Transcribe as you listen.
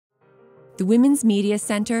The Women's Media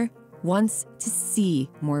Center wants to see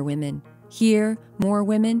more women, hear more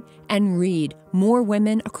women, and read more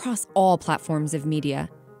women across all platforms of media.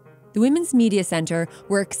 The Women's Media Center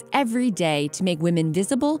works every day to make women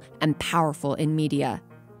visible and powerful in media.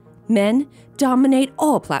 Men dominate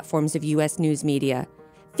all platforms of U.S. news media.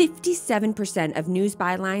 57% of news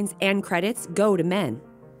bylines and credits go to men.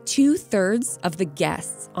 2/3 of the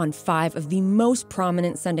guests on 5 of the most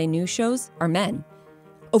prominent Sunday news shows are men.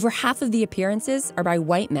 Over half of the appearances are by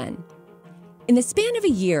white men. In the span of a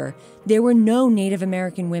year, there were no Native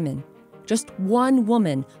American women, just one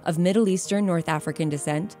woman of Middle Eastern North African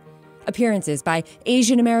descent. Appearances by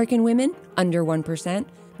Asian American women, under 1%,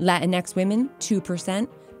 Latinx women, 2%,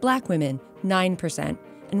 Black women, 9%,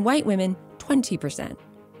 and white women, 20%.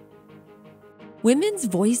 Women's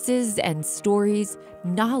voices and stories,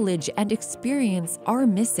 knowledge and experience are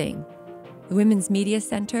missing. The Women's Media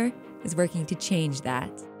Center is working to change that.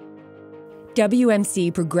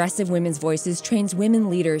 WMC Progressive Women's Voices trains women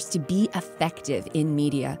leaders to be effective in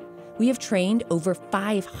media. We have trained over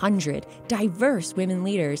 500 diverse women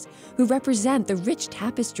leaders who represent the rich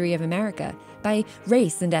tapestry of America by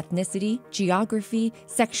race and ethnicity, geography,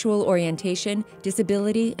 sexual orientation,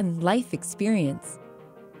 disability, and life experience.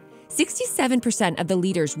 67% of the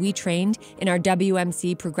leaders we trained in our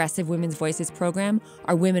WMC Progressive Women's Voices program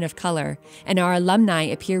are women of color, and our alumni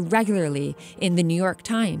appear regularly in the New York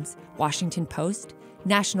Times, Washington Post,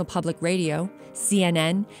 National Public Radio,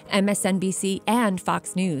 CNN, MSNBC, and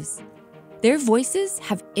Fox News. Their voices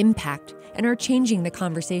have impact and are changing the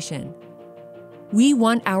conversation. We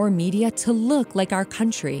want our media to look like our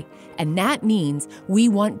country, and that means we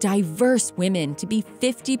want diverse women to be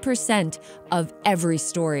 50% of every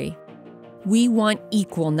story. We want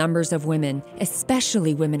equal numbers of women,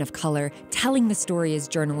 especially women of color, telling the story as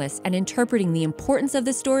journalists and interpreting the importance of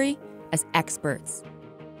the story as experts.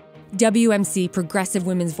 WMC Progressive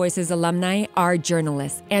Women's Voices alumni are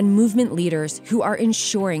journalists and movement leaders who are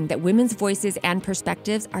ensuring that women's voices and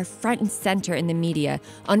perspectives are front and center in the media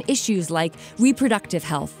on issues like reproductive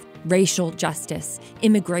health, racial justice,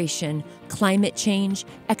 immigration, climate change,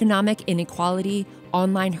 economic inequality,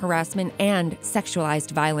 online harassment, and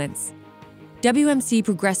sexualized violence. WMC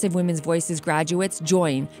Progressive Women's Voices graduates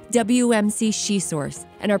join WMC SheSource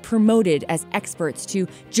and are promoted as experts to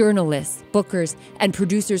journalists, bookers, and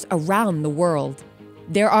producers around the world.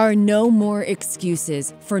 There are no more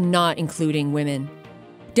excuses for not including women.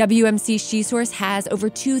 WMC SheSource has over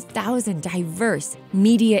 2,000 diverse,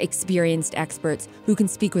 media-experienced experts who can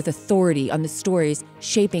speak with authority on the stories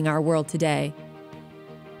shaping our world today.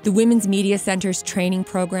 The Women's Media Center's training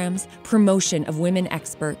programs, promotion of women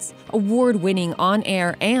experts, award-winning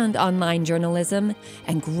on-air and online journalism,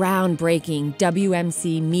 and groundbreaking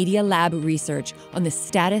WMC Media Lab research on the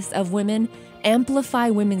status of women amplify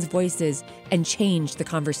women's voices and change the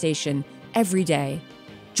conversation every day.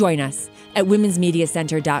 Join us at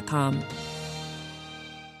womensmediacenter.com.